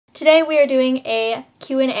Today we are doing a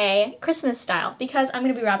Q&A Christmas style because I'm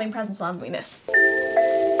going to be wrapping presents while I'm doing this.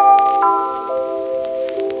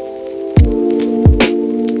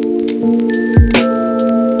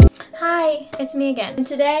 Hi, it's me again. And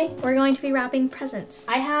today we're going to be wrapping presents.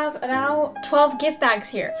 I have about 12 gift bags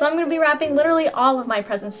here, so I'm going to be wrapping literally all of my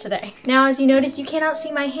presents today. Now, as you noticed, you cannot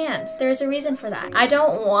see my hands. There's a reason for that. I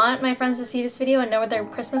don't want my friends to see this video and know what their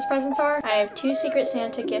Christmas presents are. I have 2 Secret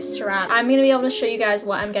Santa gifts to wrap. I'm going to be able to show you guys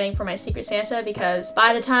what I'm getting for my Secret Santa because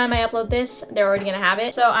by the time I upload this, they're already going to have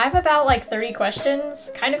it. So I have about like 30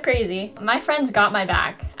 questions. Kind of crazy. My friends got my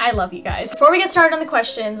back. I love you guys. Before we get started on the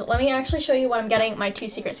questions, let me actually show you what I'm getting my 2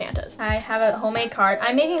 Secret Santas. I have a homemade card.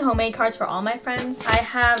 I'm making homemade cards for all my friends. I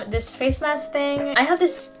have this face mask thing. I have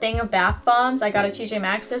this thing of bath bombs I got at TJ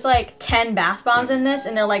Maxx. There's like 10 bath bombs in this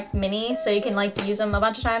and they're like mini, so you can like use them a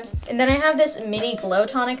bunch of times. And then I have this mini glow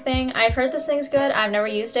tonic thing. I've heard this thing's good. I've never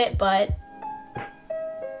used it, but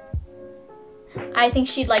I think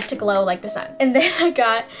she'd like to glow like the sun. And then I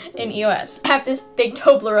got an EOS. I have this big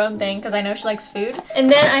Toblerone thing because I know she likes food.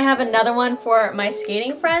 And then I have another one for my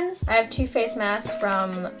skating friends. I have 2 face masks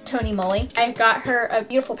from Tony Moly. I got her a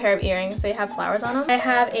beautiful pair of earrings. They have flowers on them. I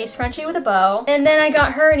have a scrunchie with a bow. And then I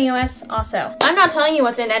got her an EOS also. I'm not telling you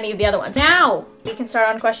what's in any of the other ones. Now we can start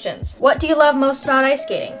on questions. What do you love most about ice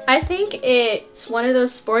skating? I think it's one of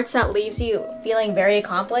those sports that leaves you feeling very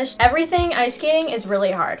accomplished. Everything ice skating is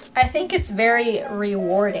really hard. I think it's very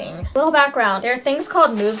rewarding. Little background, there are things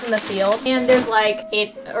called moves in the field and there's like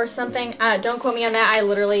 8 or something. Don't quote me on that. I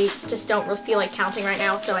literally just don't feel like counting right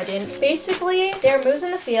now, so I didn't. Basically, there are moves in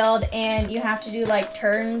the field and you have to do like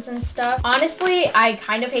turns and stuff. Honestly, I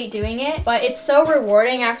kind of hate doing it, but it's so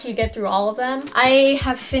rewarding after you get through all of them. I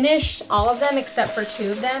have finished all of them except for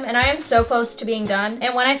 2 of them, and I am so close to being done.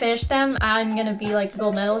 And when I finish them, I'm gonna be like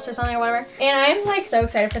gold medalist or something or whatever. And I'm like so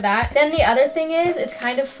excited for that. Then the other thing is, it's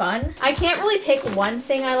kind of fun. I can't really pick one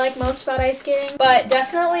thing I like most about ice skating, but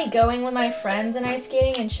definitely going with my friends in ice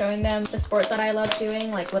skating and showing them the sport that I love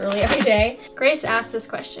doing like literally every day. Grace asked this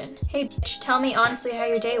question. Hey bitch, tell me honestly how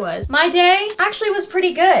your day was. My day actually was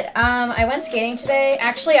pretty good. I went skating today.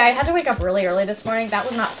 Actually, I had to wake up really early this morning. That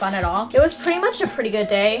was not fun at all. It was pretty much a pretty good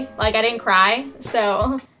day. Like, I didn't cry,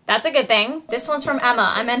 so that's a good thing. This one's from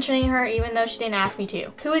Emma. I'm mentioning her even though she didn't ask me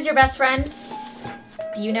to. Who is your best friend?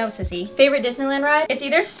 You know, sissy. Favorite Disneyland ride? It's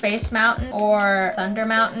either Space Mountain or Thunder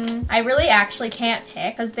Mountain. I really actually can't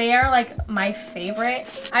pick because they are like my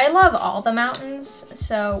favorite. I love all the mountains,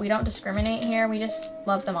 so we don't discriminate here. We just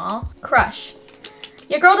love them all. Crush.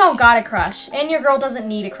 Your girl don't got a crush, and your girl doesn't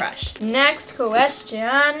need a crush. Next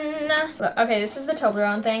question. Look, okay, this is the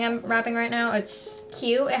Toblerone thing I'm wrapping right now. It's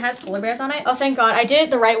cute. It has polar bears on it. Oh, thank God. I did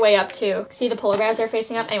it the right way up, too. See, the polar bears are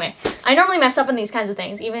facing up. Anyway, I normally mess up on these kinds of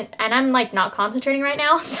things, and I'm, like, not concentrating right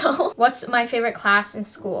now, so. What's my favorite class in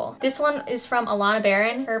school? This one is from Alana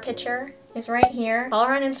Barron. Her picture is right here. Follow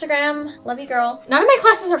her on Instagram. Love you, girl. None of my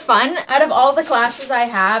classes are fun. Out of all the classes I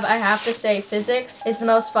have to say physics is the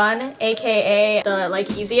most fun, aka the like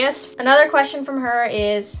easiest. Another question from her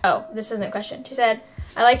is, oh, this isn't a question. She said,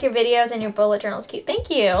 I like your videos and your bullet journal is cute. Thank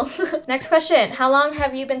you. Next question. How long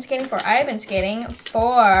have you been skating for? I've been skating for,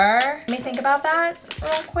 let me think about that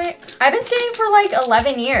real quick. I've been skating for like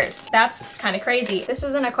 11 years. That's kind of crazy. This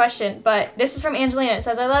isn't a question, but this is from Angelina. It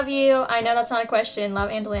says, I love you. I know that's not a question. Love,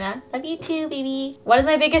 Angelina. Love you too, baby. What is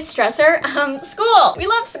my biggest stressor? School. We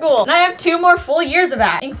love school. And I have 2 more full years of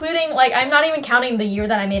that, including like, I'm not even counting the year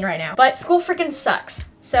that I'm in right now, but school freaking sucks.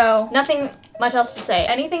 So nothing much else to say.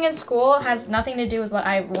 Anything in school has nothing to do with what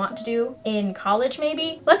I want to do in college,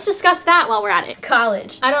 maybe. Let's discuss that while we're at it.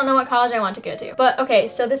 College. I don't know what college I want to go to. But okay,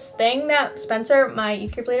 so this thing that Spencer, my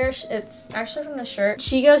youth group leader, it's actually from the shirt.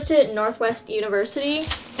 She goes to Northwest University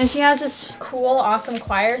and she has this cool, awesome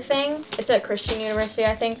choir thing. It's a Christian university,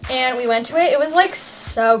 I think. And we went to it. It was like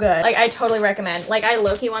so good. Like, I totally recommend. Like, I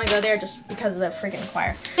low-key want to go there just because of the freaking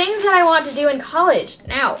choir. Things that I want to do in college.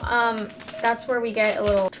 Now, that's where we get a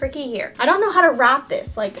little tricky here. I don't know how to wrap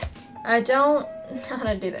this. Like, I don't know how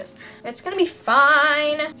to do this. It's gonna be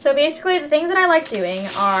fine. So basically, the things that I like doing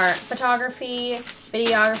are photography,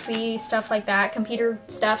 videography, stuff like that, computer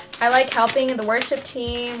stuff. I like helping the worship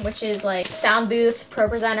team, which is like sound booth, pro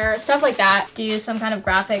presenter, stuff like that. Do some kind of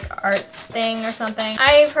graphic arts thing or something.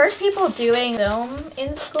 I've heard people doing film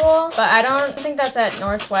in school, but I don't think that's at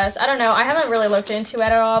Northwest. I don't know. I haven't really looked into it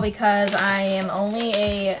at all because I am only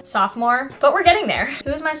a sophomore, but we're getting there.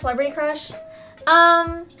 Who's my celebrity crush?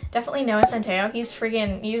 Definitely Noah Centeo.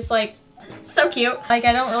 He's like So cute. Like,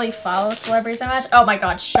 I don't really follow celebrities that much. Oh my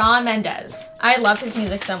god, Shawn Mendes. I love his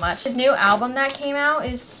music so much. His new album that came out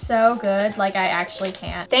is so good. Like, I actually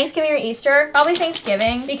can't. Thanksgiving or Easter? Probably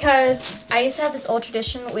Thanksgiving, because I used to have this old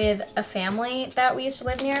tradition with a family that we used to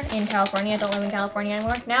live near in California. I don't live in California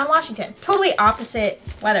anymore. Now in Washington. Totally opposite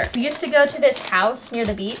weather. We used to go to this house near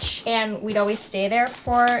the beach, and we'd always stay there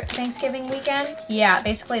for Thanksgiving weekend. Yeah,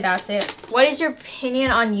 basically that's it. What is your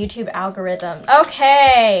opinion on YouTube algorithms?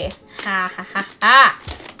 Okay. Ha ha ha ha.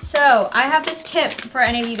 So I have this tip for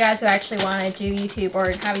any of you guys who actually want to do YouTube or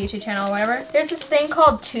have a YouTube channel or whatever. There's this thing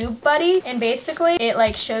called TubeBuddy, and basically it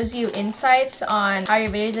like shows you insights on how your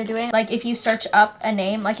videos are doing. Like if you search up a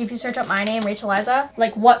name, like if you search up my name, rachellizza,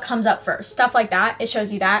 like what comes up first, stuff like that. It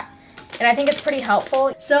shows you that. And I think it's pretty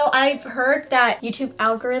helpful. So I've heard that YouTube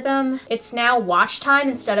algorithm, it's now watch time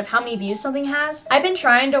instead of how many views something has. I've been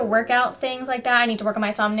trying to work out things like that. I need to work on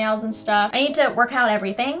my thumbnails and stuff. I need to work out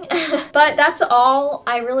everything. But that's all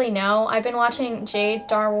I really know. I've been watching Jade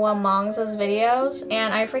Darmawangsa's videos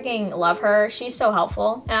and I freaking love her. She's so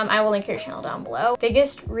helpful. I will link her channel down below.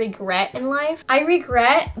 Biggest regret in life? I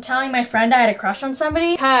regret telling my friend I had a crush on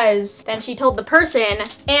somebody because then she told the person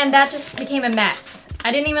and that just became a mess.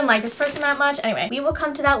 I didn't even like this person that much. Anyway, we will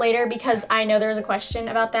come to that later because I know there was a question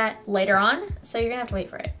about that later on. So you're gonna have to wait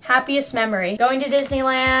for it. Happiest memory. Going to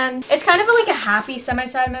Disneyland. It's kind of like a happy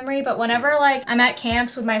semi-sad memory, but whenever like I'm at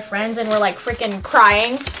camps with my friends and we're like freaking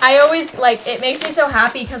crying, I always like, it makes me so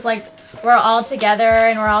happy because like we're all together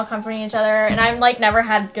and we're all comforting each other, and I've like never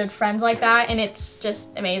had good friends like that, and it's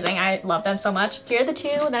just amazing. I love them so much. Here are the two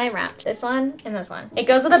that I wrapped. This one and this one. It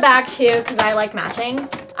goes with the bag too because I like matching.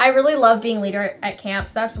 I really love being leader at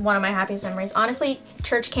camps. That's one of my happiest memories. Honestly,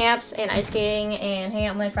 church camps and ice skating and hanging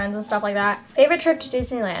out with my friends and stuff like that. Favorite trip to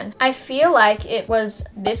Disneyland? I feel like it was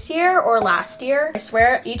this year or last year. I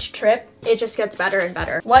swear each trip it just gets better and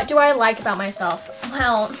better. What do I like about myself?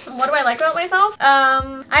 Well, what do I like about myself?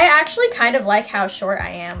 I actually kind of like how short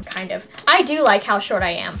I am, kind of. I do like how short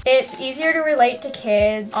I am. It's easier to relate to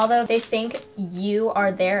kids, although they think you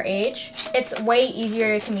are their age. It's way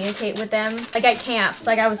easier to communicate with them. Like at camps,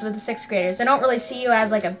 like I was with the 6th graders. They don't really see you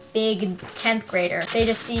as like a big 10th grader. They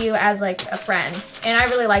just see you as like a friend. And I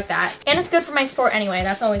really like that. And it's good for my sport anyway.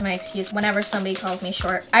 That's always my excuse whenever somebody calls me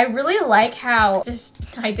short. I really like how, just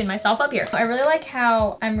hyping myself up here. I really like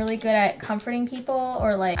how I'm really good at comforting people,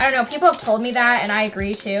 or like, I don't know, people have told me that and I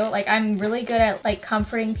agree too. Like I'm really good at like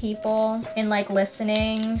comforting people and like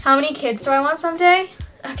listening. How many kids do I want someday?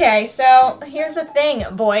 Okay, so here's the thing,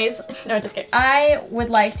 boys. No, just kidding. I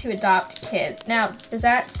would like to adopt kids. Now, does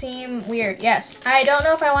that seem weird? Yes. I don't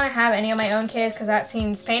know if I want to have any of my own kids because that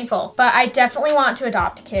seems painful, but I definitely want to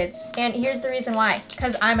adopt kids. And here's the reason why.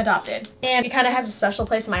 Because I'm adopted. And it kind of has a special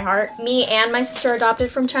place in my heart. Me and my sister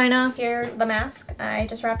adopted from China. Here's the mask. I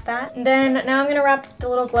just wrapped that. And then now I'm gonna wrap the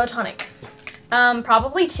little glow tonic.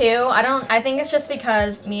 Probably 2. I think it's just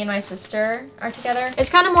because me and my sister are together. It's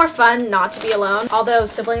kind of more fun not to be alone, although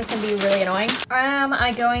siblings can be really annoying. Am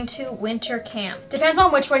I going to winter camp? Depends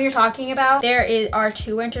on which one you're talking about. There are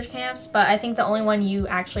 2 winter camps, but I think the only one you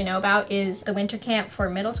actually know about is the winter camp for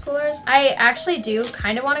middle schoolers. I actually do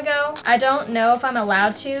kind of want to go. I don't know if I'm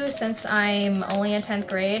allowed to since I'm only in 10th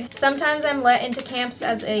grade. Sometimes I'm let into camps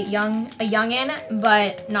as a youngin,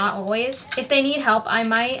 but not always. If they need help, I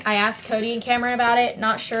might. I asked Cody and Cameron about it.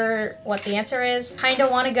 Not sure what the answer is. Kind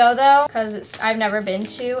of want to go though because I've never been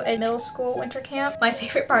to a middle school winter camp. My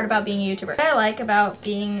favorite part about being a YouTuber. What I like about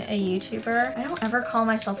being a YouTuber, I don't ever call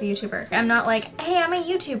myself a YouTuber. I'm not like, hey, I'm a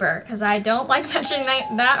YouTuber, because I don't like mentioning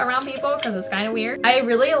that around people because it's kind of weird. I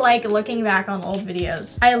really like looking back on old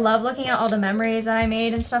videos. I love looking at all the memories that I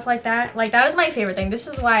made and stuff like that. Like that is my favorite thing. This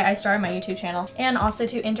is why I started my YouTube channel, and also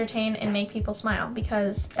to entertain and make people smile,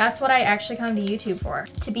 because that's what I actually come to YouTube for.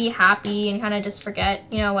 To be happy and kind of just forget,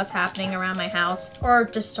 you know, what's happening around my house, or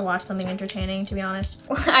just to watch something entertaining, to be honest.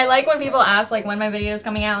 I like when people ask like when my video is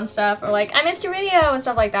coming out and stuff, or like I missed your video and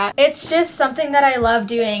stuff like that. It's just something that I love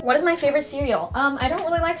doing. What is my favorite cereal? I don't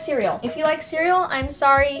really like cereal. If you like cereal, I'm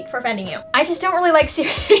sorry for offending you. I just don't really like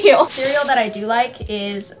cereal. Cereal that I do like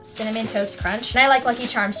is Cinnamon Toast Crunch, and I like Lucky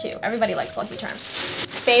Charms too. Everybody likes Lucky Charms.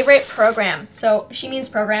 Favorite program. So she means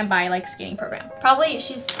program by like skating program. Probably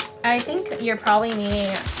I think you're probably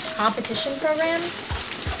meaning competition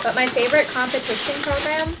programs, but my favorite competition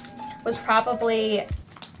program was probably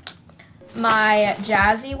my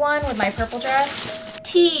jazzy one with my purple dress.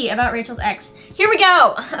 Tea about Rachel's ex. Here we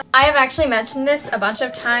go. I have actually mentioned this a bunch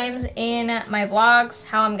of times in my vlogs,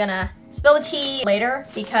 how I'm gonna spill the tea later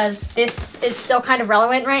because this is still kind of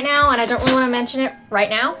relevant right now and I don't really want to mention it right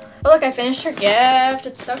now. Oh look, I finished her gift.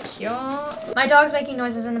 It's so cute. My dog's making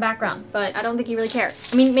noises in the background, but I don't think you really care.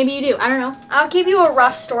 I mean, maybe you do. I don't know. I'll give you a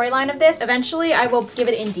rough storyline of this. Eventually, I will give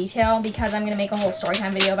it in detail because I'm gonna make a whole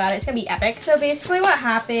storytime video about it. It's gonna be epic. So basically what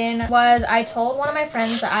happened was I told one of my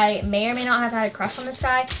friends that I may or may not have had a crush on this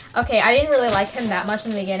guy. Okay, I didn't really like him that much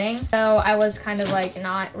in the beginning, so I was kind of like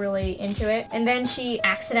not really into it. And then she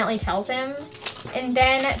accidentally tells him, and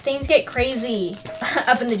then things get crazy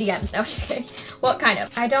up in the DMs. No, I'm just kidding. What kind of?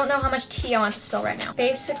 I don't know how much tea I want to spill right now.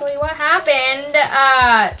 Basically what happened,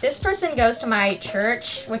 this person goes to my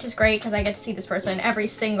church, which is great because I get to see this person every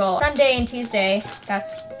single Sunday and Tuesday.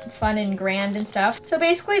 That's fun and grand and stuff. So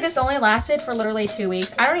basically this only lasted for literally 2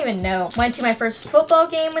 weeks. I don't even know. Went to my first football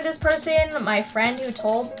game with this person. My friend who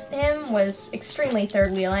told him was extremely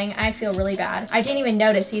third wheeling. I feel really bad. I didn't even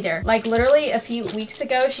notice either. Like literally a few weeks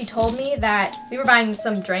ago, she told me that we were buying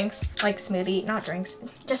some drinks, like smoothie, not drinks,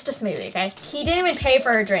 just a smoothie, okay? He didn't even pay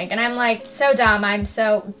for her drink, and I'm like, so dumb. I'm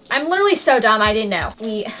literally so dumb, I didn't know.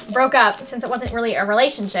 We broke up since it wasn't really a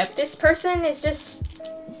relationship. This person is just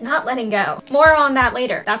not letting go. More on that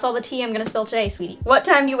later. That's all the tea I'm gonna spill today, sweetie. What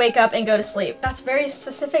time do you wake up and go to sleep? That's very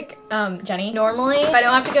specific, Jenny. Normally, if I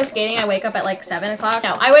don't have to go skating, I wake up at like 7 o'clock.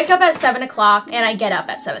 No, I wake up at 7 o'clock and I get up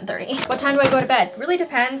at 7:30. What time do I go to bed? Really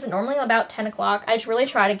depends. Normally about 10 o'clock. I just really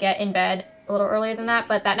try to get in bed a little earlier than that,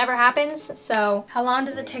 but that never happens. So how long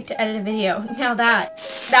does it take to edit a video? Now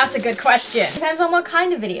that's a good question. Depends on what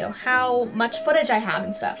kind of video, how much footage I have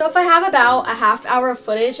and stuff. So if I have about a half hour of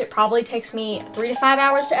footage, it probably takes me 3 to 5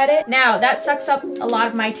 hours to edit. Now that sucks up a lot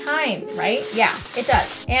of my time, right? Yeah, it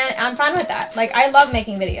does. And I'm fine with that. Like I love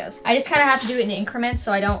making videos. I just kind of have to do it in increments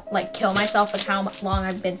so I don't like kill myself with how long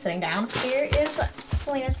I've been sitting down. Here is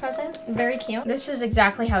Selena's present. Very cute. This is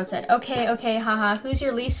exactly how it said. Okay, haha. Who's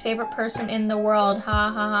your least favorite person in the world? Ha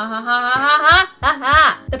ha ha ha ha ha ha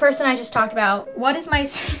ha. The person I just talked about. What is my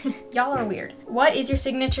y'all are weird. What is your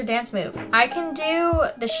signature dance move? I can do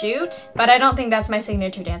the shoot, but I don't think that's my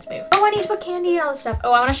signature dance move. Oh, I need to put candy and all this stuff.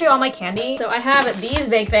 Oh, I want to show you all my candy. So I have these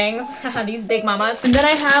big things, these big mamas. And then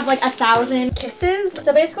I have like 1,000 kisses.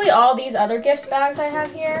 So basically all these other gifts bags I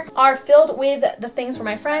have here are filled with the things for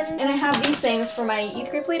my friend. And I have these things for my youth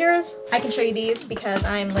group leaders. I can show you these because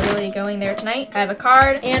I'm literally going there tonight. I have a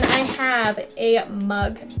card and I have a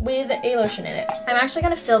mug with a lotion in it. I'm actually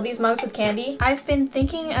gonna fill these mugs with candy. I've been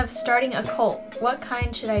thinking of starting a cult. What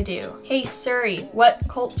kind should I do? Hey Suri, what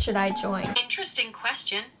cult should I join? Interesting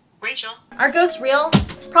question, Rachel. Are ghosts real?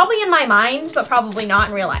 Probably in my mind, but probably not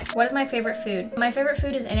in real life. What is my favorite food? My favorite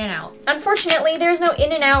food is In-N-Out. Unfortunately, there's no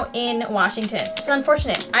In-N-Out in Washington. It's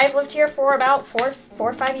unfortunate. I've lived here for about four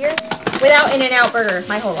or 5 years without In-N-Out burger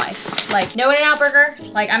my whole life. Like, no In-N-Out burger.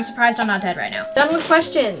 Like, I'm surprised I'm not dead right now. Done with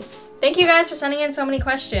questions. Thank you guys for sending in so many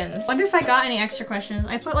questions. Wonder if I got any extra questions.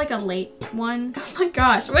 I put like a late one. Oh my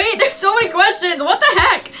gosh. Wait, there's so many questions. What the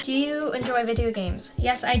heck? Do you enjoy video games?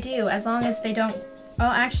 Yes, I do. As long as they don't... Well,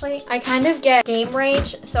 actually, I kind of get game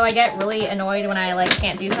rage, so I get really annoyed when I like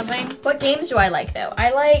can't do something. What games do I like though? I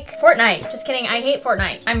like Fortnite. Just kidding, I hate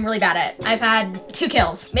Fortnite. I'm really bad at it. I've had 2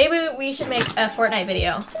 kills. Maybe we should make a Fortnite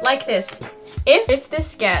video like this. If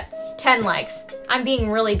this gets 10 likes, I'm being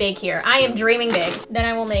really big here. I am dreaming big. Then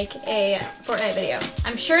I will make a Fortnite video.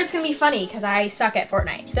 I'm sure it's gonna be funny because I suck at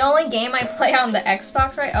Fortnite. The only game I play on the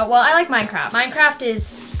Xbox, right? Oh, well, I like Minecraft. Minecraft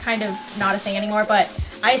is kind of not a thing anymore, but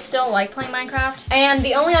I still like playing Minecraft. And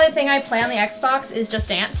the only other thing I play on the Xbox is Just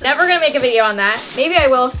Dance. Never gonna make a video on that. Maybe I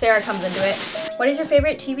will if Sarah comes into it. What is your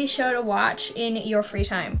favorite TV show to watch in your free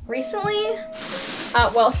time? Recently?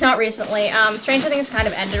 Well, not recently. Stranger Things kind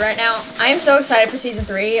of ended right now. I am so excited for season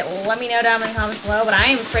 3. Let me know down in the comments below, but I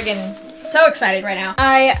am friggin' so excited right now.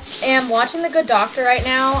 I am watching The Good Doctor right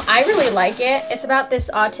now. I really like it. It's about this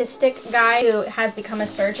autistic guy who has become a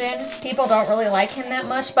surgeon. People don't really like him that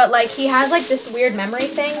much, but like he has like this weird memory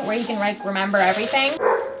thing where he can like remember everything.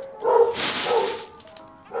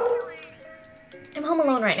 I'm home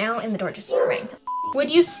alone right now and the door just rang. Would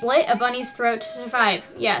you slit a bunny's throat to survive?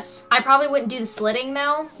 Yes. I probably wouldn't do the slitting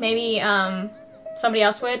though. Maybe, somebody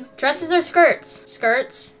else would. Dresses or skirts?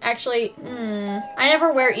 Skirts. Actually, I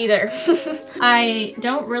never wear either. I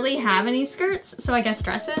don't really have any skirts, so I guess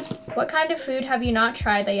dresses. What kind of food have you not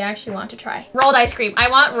tried that you actually want to try? Rolled ice cream. I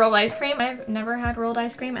want rolled ice cream. I've never had rolled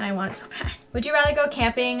ice cream and I want it so bad. Would you rather go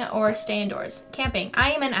camping or stay indoors? Camping.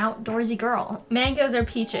 I am an outdoorsy girl. Mangoes or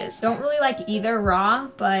peaches? Don't really like either raw,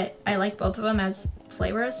 but I like both of them as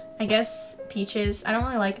flavors. I guess peaches. I don't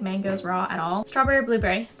really like mangoes raw at all. Strawberry or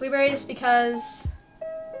blueberry? Blueberries because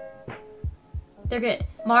they're good.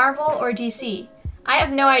 Marvel or DC? I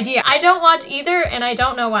have no idea. I don't watch either and I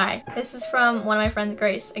don't know why. This is from one of my friends,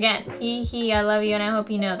 Grace. Again, I love you and I hope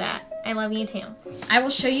you know that. I love you too. I will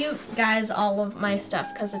show you guys all of my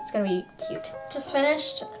stuff because it's gonna be cute. Just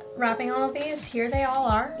finished wrapping all of these. Here they all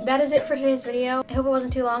are. That is it for today's video. I hope it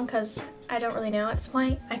wasn't too long because I don't really know at this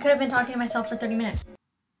point. I could have been talking to myself for 30 minutes.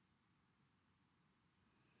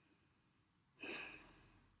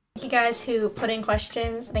 Thank you guys who put in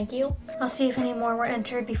questions. Thank you. I'll see if any more were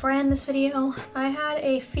entered before I end this video. I had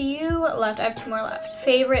a few left. I have 2 more left.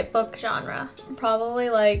 Favorite book genre?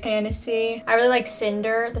 Probably like fantasy. I really like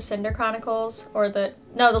Cinder, the Cinder Chronicles, or the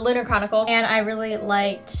Lunar Chronicles. And I really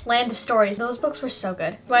liked Land of Stories. Those books were so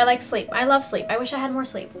good. Do I like sleep? I love sleep. I wish I had more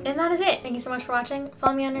sleep. And that is it. Thank you so much for watching.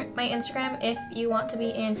 Follow me on my Instagram if you want to be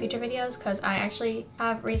in future videos, because I actually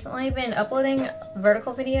have recently been uploading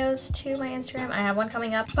vertical videos to my Instagram. I have one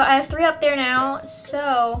coming up, but I have 3 up there now.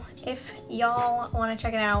 So if y'all want to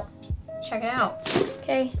check it out, check it out.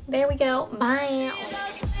 Okay, there we go. Bye.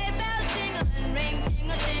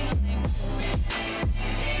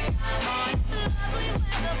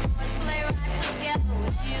 Sleigh ride together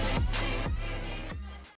with you.